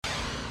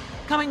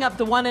Coming up,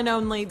 the one and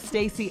only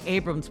Stacey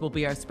Abrams will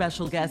be our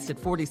special guest at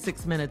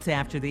 46 minutes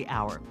after the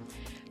hour.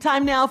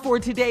 Time now for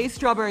today's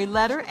Strawberry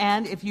Letter,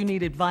 and if you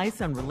need advice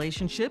on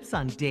relationships,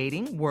 on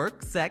dating,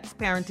 work, sex,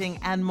 parenting,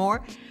 and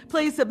more,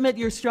 please submit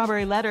your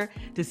Strawberry Letter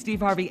to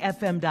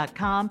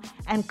steveharveyfm.com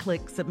and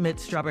click Submit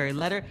Strawberry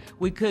Letter.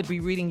 We could be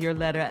reading your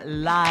letter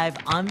live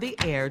on the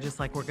air, just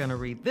like we're going to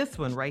read this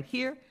one right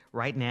here,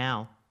 right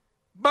now.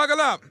 Buckle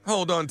up.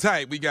 Hold on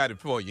tight. We got it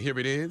for you. Here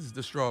it is,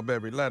 the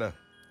Strawberry Letter.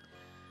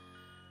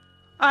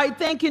 All right,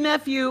 thank you,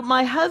 nephew.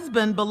 My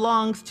husband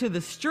belongs to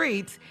the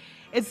streets.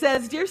 It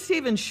says, Dear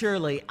Steve and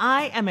Shirley,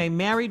 I am a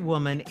married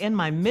woman in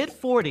my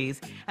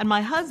mid-40s, and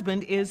my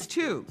husband is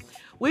too.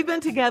 We've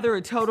been together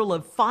a total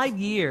of 5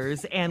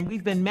 years, and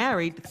we've been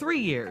married 3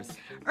 years.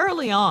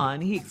 Early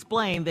on, he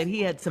explained that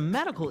he had some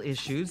medical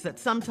issues that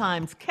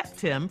sometimes kept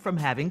him from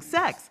having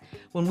sex.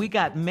 When we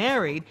got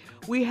married,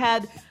 we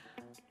had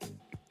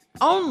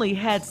only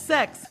had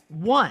sex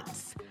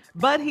once.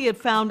 But he had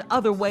found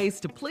other ways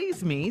to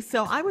please me,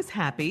 so I was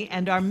happy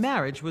and our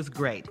marriage was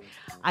great.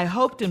 I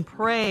hoped and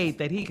prayed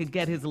that he could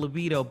get his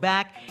libido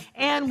back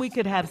and we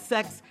could have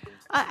sex,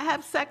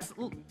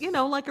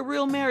 like a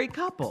real married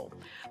couple.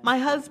 My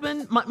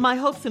husband, my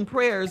hopes and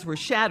prayers were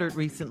shattered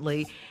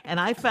recently, and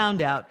I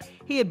found out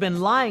he had been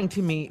lying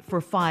to me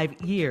for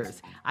 5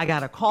 years. I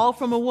got a call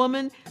from a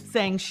woman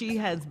saying she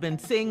has been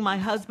seeing my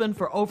husband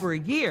for over a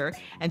year,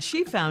 and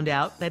she found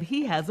out that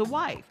he has a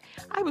wife.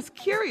 I was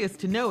curious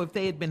to know if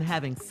they had been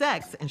having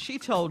sex, and she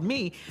told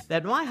me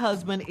that my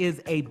husband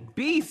is a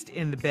beast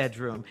in the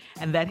bedroom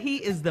and that he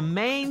is the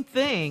main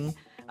thing.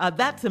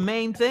 That's the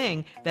main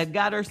thing that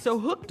got her so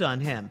hooked on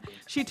him.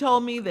 She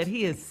told me that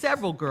he has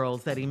several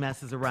girls that he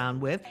messes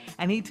around with,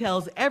 and he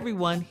tells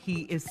everyone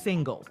he is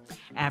single.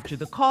 After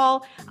the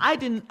call, I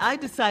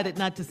decided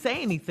not to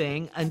say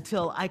anything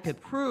until I could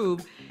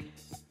prove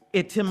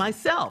it to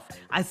myself.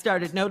 I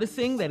started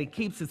noticing that he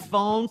keeps his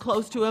phone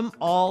close to him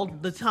all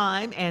the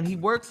time, and he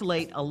works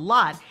late a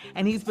lot,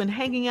 and he's been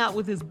hanging out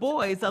with his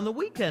boys on the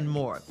weekend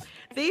more.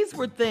 These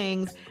were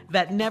things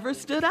that never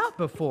stood out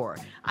before.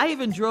 I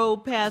even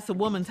drove past a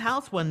woman's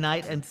house one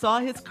night and saw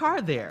his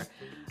car there,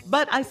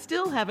 but I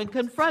still haven't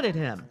confronted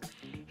him.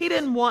 He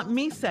didn't want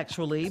me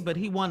sexually, but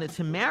he wanted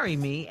to marry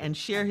me and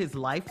share his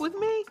life with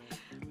me?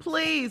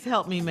 Please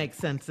help me make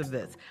sense of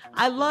this.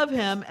 I love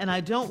him and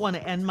I don't want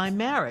to end my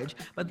marriage,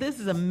 but this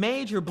is a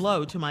major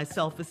blow to my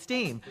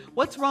self-esteem.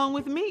 What's wrong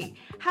with me?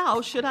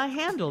 How should I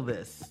handle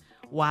this?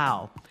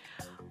 Wow.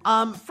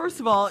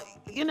 First of all,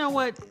 you know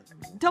what?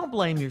 Don't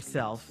blame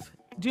yourself.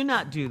 Do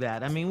not do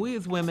that. I mean, we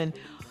as women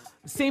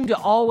seem to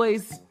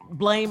always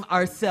blame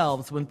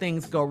ourselves when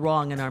things go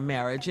wrong in our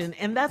marriage.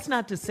 And that's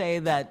not to say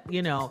that,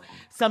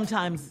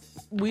 sometimes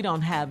we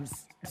don't have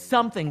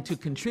something to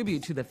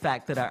contribute to the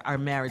fact that our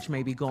marriage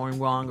may be going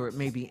wrong or it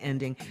may be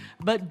ending.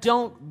 But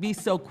don't be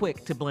so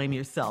quick to blame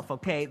yourself,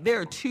 okay? There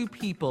are two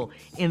people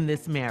in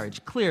this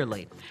marriage,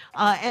 clearly.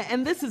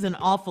 And this is an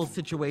awful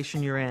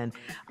situation you're in.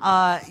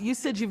 You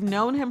said you've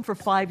known him for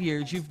 5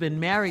 years. You've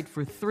been married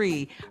for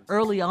 3.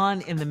 Early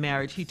on in the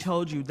marriage, he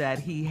told you that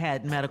he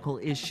had medical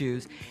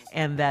issues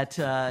and that,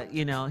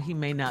 he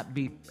may not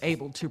be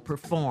able to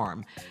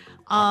perform.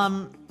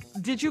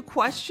 Did you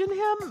question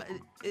him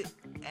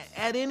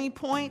at any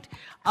point?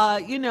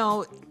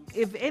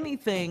 If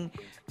anything,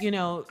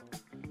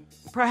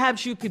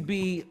 perhaps you could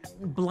be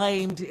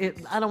blamed.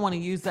 I don't want to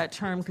use that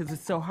term because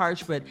it's so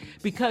harsh, but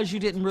because you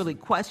didn't really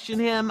question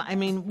him. I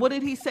mean, what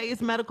did he say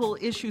his medical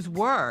issues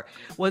were?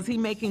 Was he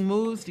making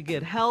moves to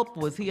get help?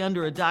 Was he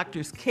under a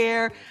doctor's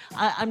care?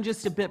 I'm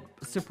just a bit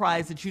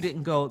surprised that you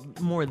didn't go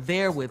more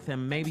there with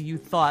him. Maybe you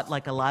thought,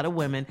 like a lot of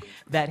women,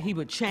 that he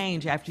would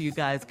change after you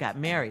guys got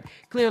married.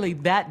 Clearly,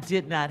 that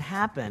did not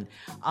happen.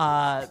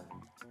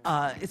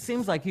 It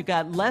seems like you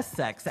got less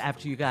sex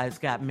after you guys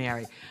got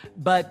married.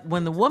 But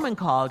when the woman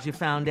called, you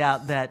found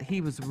out that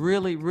he was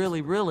really,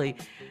 really, really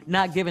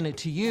not giving it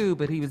to you,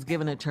 but he was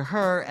giving it to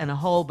her and a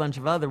whole bunch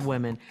of other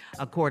women,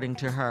 according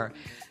to her.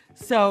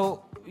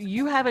 So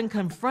you haven't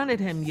confronted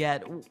him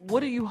yet.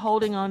 What are you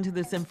holding on to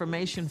this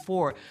information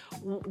for?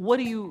 What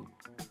do you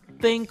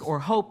think or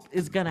hope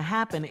is going to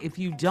happen if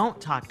you don't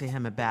talk to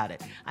him about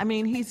it? I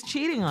mean, he's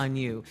cheating on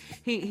you.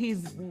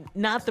 He's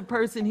not the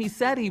person he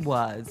said he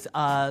was.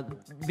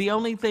 The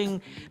only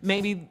thing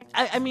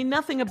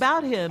nothing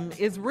about him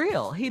is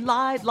real. He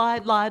lied.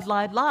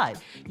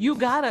 You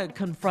got to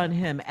confront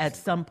him at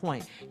some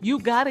point. You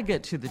got to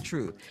get to the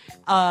truth.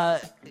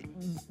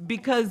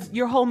 Because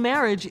your whole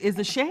marriage is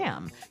a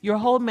sham. Your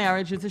whole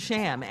marriage is a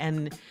sham.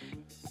 And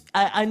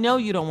I know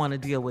you don't want to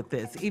deal with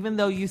this, even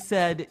though you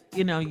said,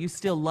 you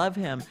still love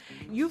him.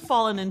 You've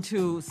fallen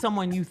into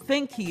someone you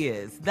think he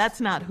is.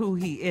 That's not who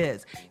he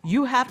is.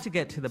 You have to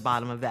get to the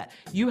bottom of that.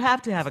 You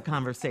have to have a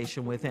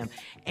conversation with him.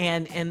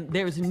 And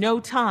there's no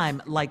time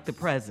like the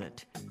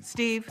present.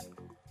 Steve?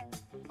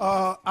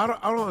 I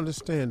don't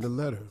understand the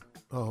letter.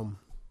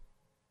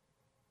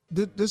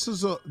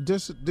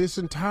 This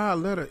entire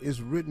letter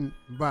is written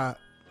by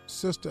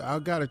sister. I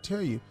got to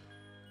tell you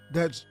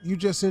that you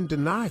just in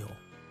denial.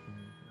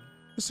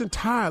 This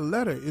entire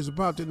letter is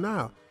about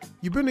denial.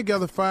 You've been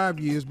together 5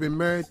 years, been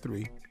married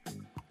 3.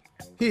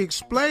 He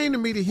explained to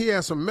me that he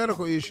had some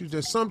medical issues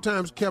that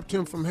sometimes kept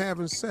him from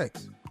having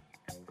sex.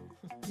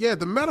 Yeah,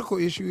 the medical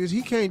issue is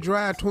he can't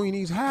drive between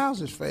these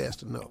houses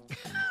fast enough.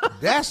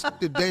 That's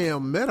the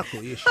damn medical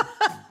issue.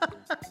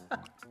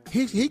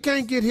 He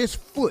can't get his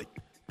foot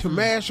to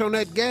mash on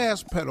that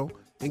gas pedal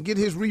and get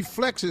his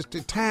reflexes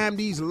to time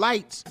these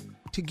lights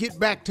to get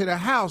back to the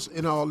house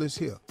and all this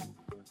here.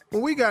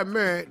 When we got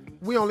married,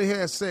 we only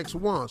had sex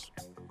once,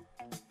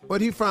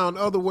 but he found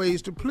other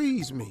ways to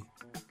please me.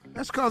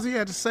 That's because he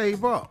had to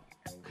save up.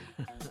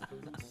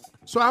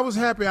 So I was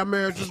happy our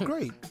marriage was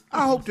great.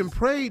 I hoped and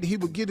prayed he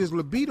would get his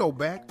libido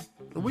back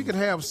and we could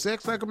have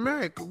sex like a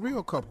married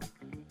real couple.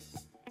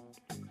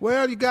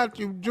 Well, you got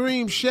your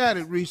dream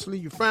shattered recently.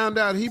 You found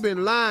out he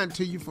been lying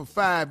to you for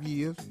 5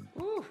 years.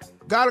 Ooh.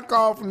 Got a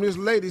call from this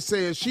lady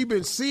saying she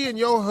been seeing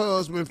your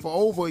husband for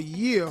over a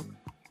year,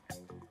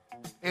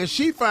 and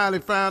she finally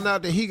found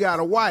out that he got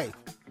a wife.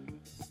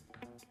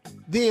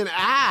 Then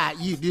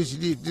this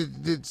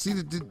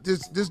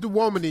is the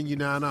woman in you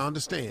now, and I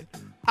understand.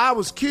 I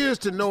was curious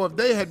to know if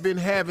they had been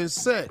having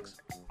sex.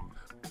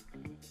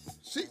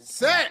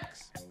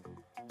 Sex?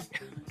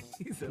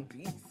 He's a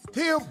beast.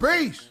 He a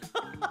beast.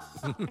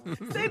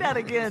 Say that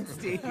again,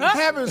 Steve.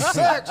 Having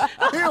sex,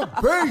 he a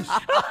beast.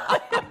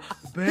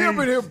 He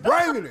been here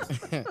bringing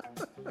it.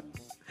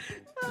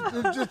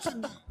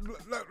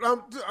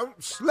 I'm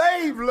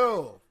slave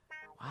love.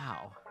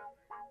 Wow.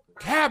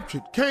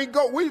 Captured, can't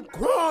go. We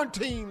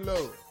quarantine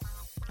love.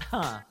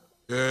 Huh.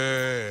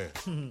 Yeah.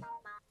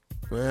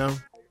 Well,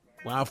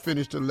 I'll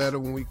finish the letter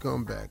when we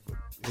come back.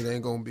 But it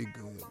ain't gonna be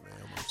good, man.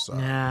 I'm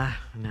sorry.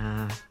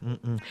 Nah.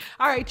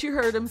 All right, you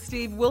heard him,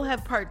 Steve. We'll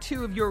have part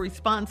 2 of your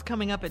response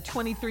coming up at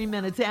 23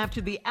 minutes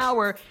after the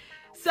hour.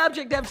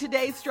 Subject of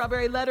today's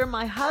Strawberry Letter,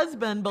 my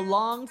husband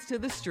belongs to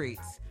the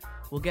streets.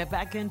 We'll get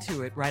back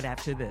into it right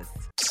after this.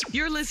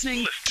 You're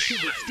listening to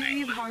the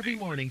Steve Harvey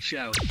Morning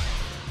Show.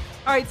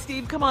 All right,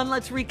 Steve, come on,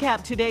 let's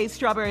recap today's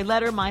Strawberry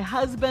Letter. My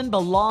husband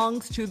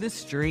belongs to the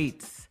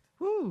streets.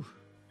 Whew.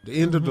 The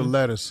end of the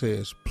letter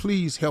says,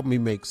 please help me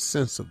make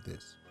sense of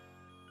this.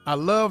 I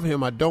love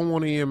him. I don't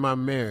want to end my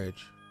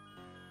marriage.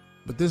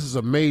 But this is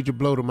a major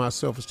blow to my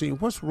self-esteem.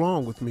 What's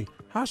wrong with me?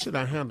 How should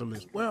I handle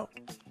this? Well,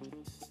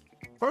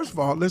 first of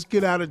all, let's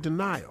get out of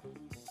denial.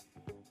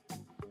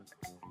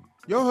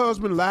 Your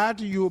husband lied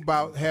to you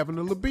about having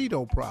a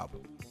libido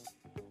problem.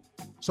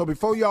 So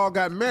before y'all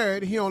got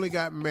married, he only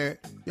got married.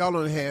 Y'all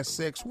only had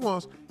sex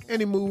once,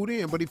 and he moved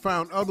in. But he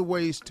found other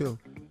ways to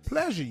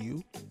pleasure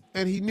you,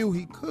 and he knew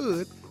he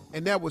could,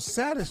 and that would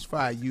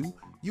satisfy you.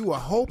 You were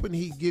hoping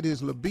he'd get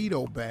his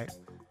libido back,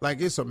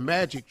 like it's a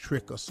magic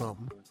trick or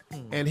something,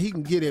 and he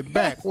can get it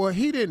back. Well,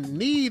 he didn't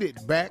need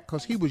it back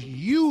because he was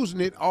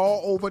using it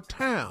all over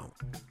town.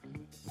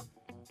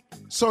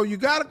 So you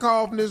got a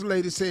call from this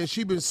lady saying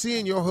she been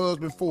seeing your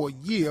husband for a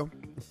year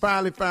and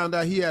finally found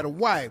out he had a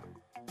wife.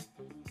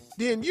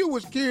 Then you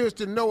was curious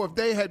to know if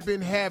they had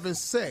been having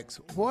sex.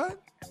 What?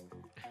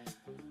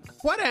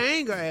 What a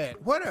anger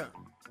at? What a...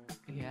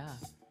 Yeah.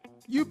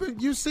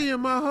 You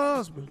seeing my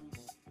husband?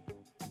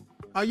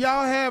 Are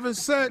y'all having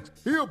sex?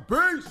 He a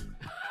beast.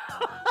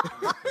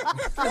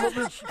 Let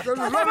me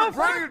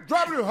bring it,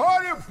 dropping it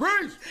hard in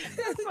beast.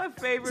 That's my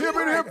favorite. He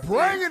been here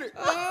bringing it.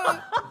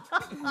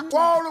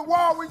 Wall to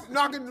wall, we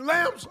knocking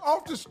lamps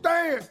off the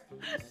stand.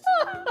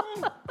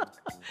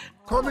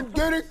 Come and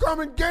get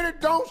it,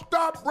 don't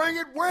stop, bring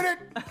it with it.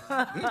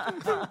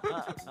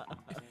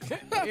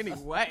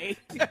 Anyway.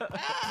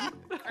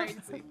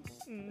 Crazy.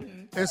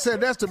 And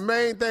said that's the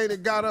main thing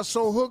that got us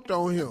so hooked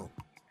on him.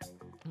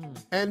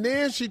 And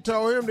then she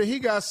told him that he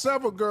got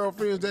several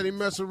girlfriends that he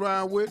mess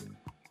around with,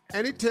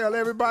 and he tell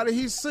everybody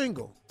he's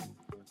single.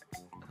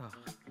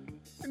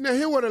 Now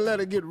here would have let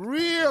it get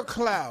real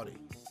cloudy.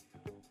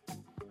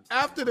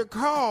 After the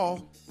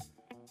call,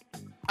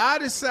 I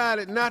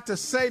decided not to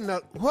say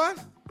nothing. What?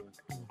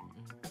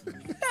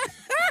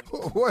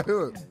 What?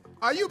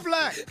 Are you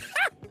black?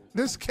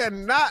 This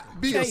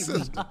cannot be a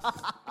sister.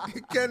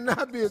 It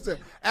cannot be a sister.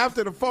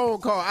 After the phone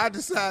call, I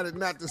decided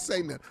not to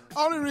say nothing.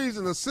 Only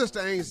reason the sister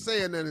ain't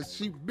saying nothing is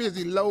she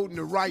busy loading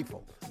the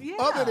rifle. Yeah.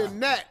 Other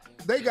than that,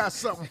 they got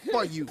something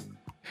for you.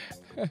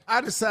 I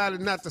decided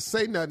not to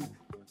say nothing.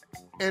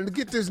 And to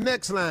get this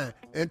next line,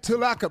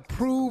 until I could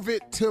prove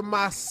it to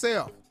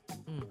myself.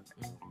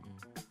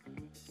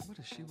 What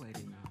is she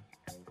waiting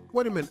on?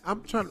 Wait a minute,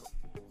 I'm trying to,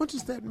 what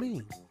does that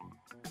mean?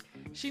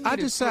 I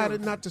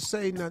decided not to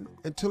say nothing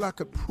until I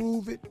could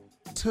prove it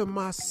to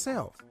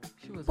myself.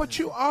 But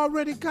you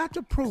already got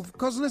the proof,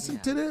 because listen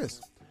to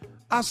this.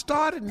 I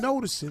started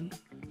noticing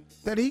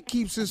that he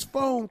keeps his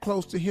phone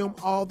close to him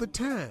all the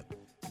time.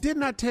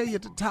 Didn't I tell you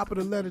at the top of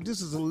the letter, this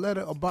is a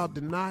letter about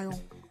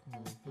denial?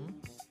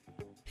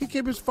 He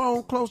keeps his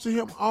phone close to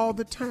him all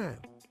the time.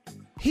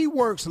 He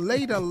works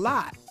late a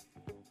lot.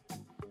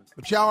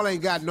 But y'all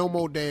ain't got no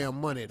more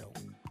damn money, though.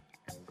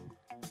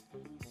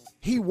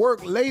 He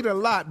worked late a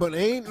lot, but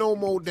ain't no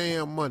more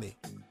damn money.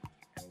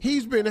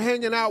 He's been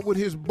hanging out with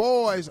his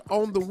boys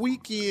on the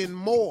weekend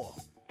more.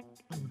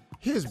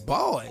 His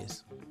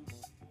boys?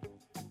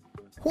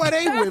 Where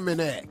they women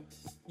at?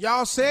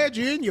 Y'all said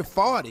you're in your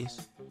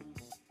 40s.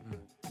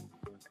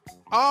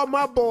 All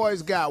my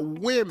boys got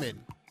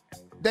women.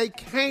 They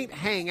can't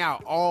hang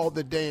out all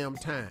the damn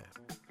time.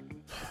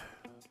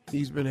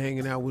 He's been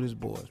hanging out with his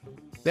boys.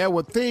 There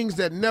were things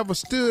that never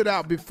stood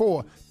out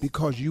before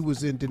because you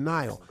was in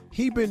denial.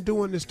 He been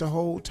doing this the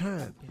whole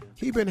time.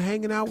 He been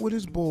hanging out with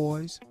his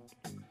boys.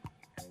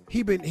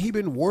 He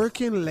been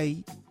working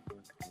late.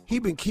 He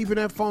been keeping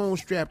that phone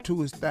strapped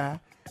to his thigh.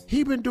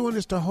 He been doing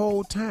this the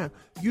whole time.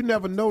 You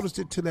never noticed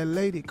it till that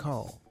lady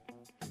called.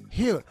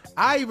 Here,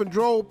 I even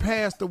drove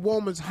past the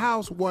woman's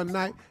house one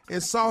night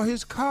and saw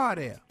his car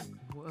there.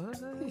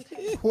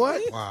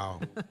 What? Wow.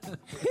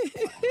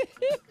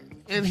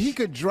 And he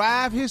could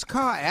drive his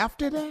car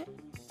after that?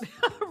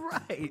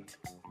 Right.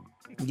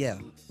 Yeah.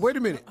 Wait a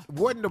minute.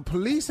 Wasn't the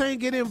police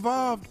ain't get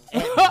involved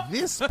at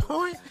this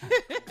point?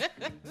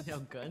 No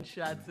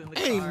gunshots in the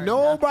Ain't car.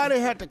 nobody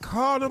had to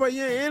call nobody.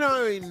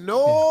 Ain't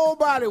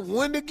nobody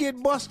when to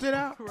get busted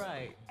out.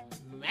 Right.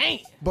 Man.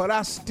 But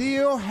I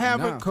still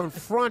haven't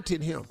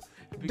confronted him.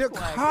 The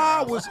quiet,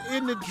 car girl. was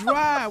in the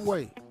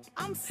driveway.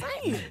 I'm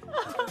saying.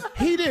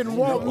 He didn't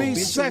want me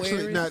obituaries?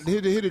 sexually. Now,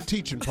 here the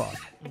teaching part.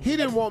 He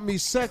didn't want me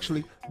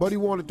sexually, but he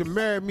wanted to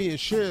marry me and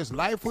share his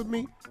life with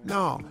me.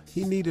 No,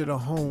 he needed a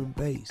home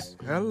base.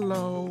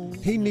 Hello.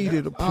 He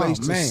needed a place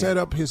to man. set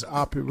up his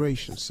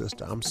operation,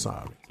 sister. I'm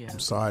sorry. Yeah. I'm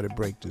sorry to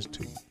break this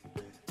to you.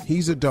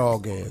 He's a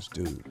dog-ass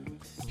dude.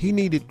 He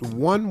needed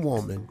one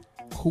woman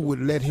who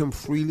would let him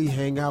freely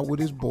hang out with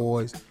his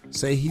boys,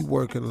 say he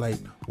working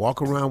late,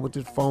 walk around with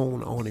his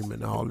phone on him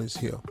and all this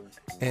here.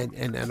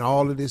 And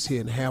all of this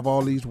here and have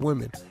all these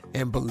women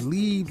and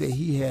believe that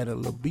he had a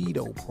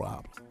libido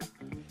problem.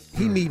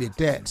 He needed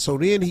that so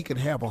then he could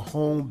have a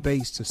home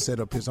base to set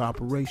up his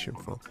operation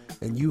from.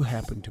 And you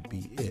happen to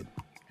be it.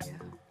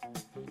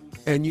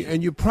 And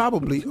you're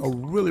probably a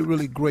really,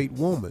 really great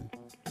woman.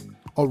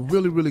 A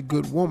really, really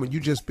good woman. You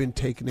just been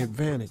taken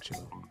advantage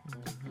of.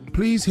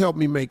 Please help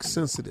me make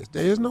sense of this.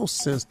 There is no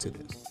sense to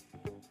this.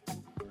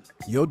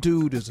 Your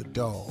dude is a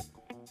dog.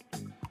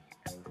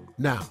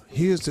 Now,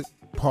 here's the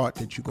part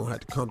that you're going to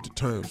have to come to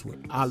terms with.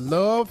 I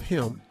love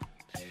him,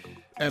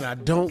 and I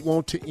don't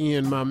want to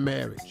end my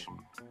marriage.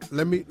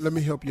 Let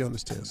me help you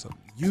understand something.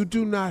 You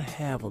do not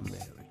have a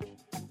marriage.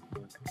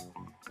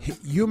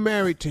 You're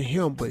married to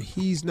him, but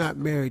he's not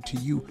married to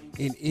you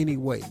in any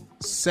way.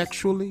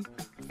 Sexually,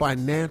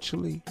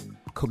 financially,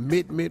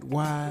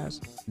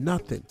 commitment-wise,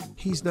 nothing.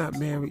 He's not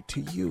married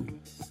to you.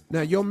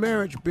 Now, your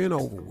marriage been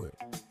over with,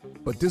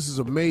 but this is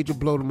a major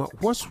blow to my...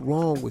 What's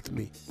wrong with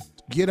me?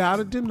 Get out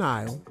of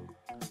denial.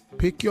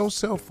 Pick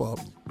yourself up.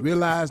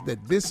 Realize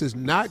that this is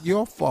not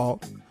your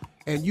fault,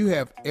 and you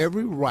have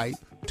every right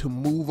to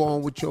move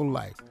on with your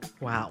life.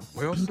 Wow.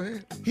 Well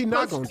said. He's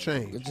not going to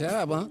change. Good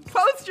job, huh?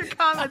 Post your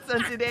comments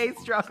on today's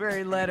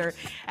Strawberry Letter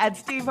at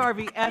Steve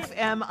Harvey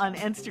FM on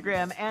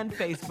Instagram and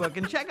Facebook.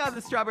 And check out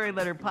the Strawberry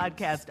Letter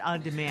podcast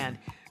on demand.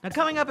 Now,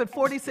 coming up at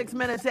 46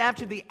 minutes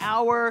after the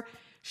hour,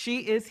 she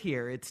is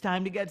here. It's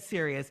time to get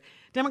serious.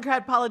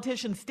 Democrat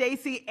politician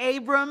Stacey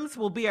Abrams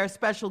will be our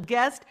special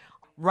guest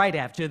right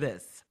after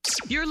this.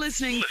 You're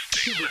listening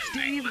to the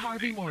Steve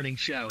Harvey Morning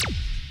Show.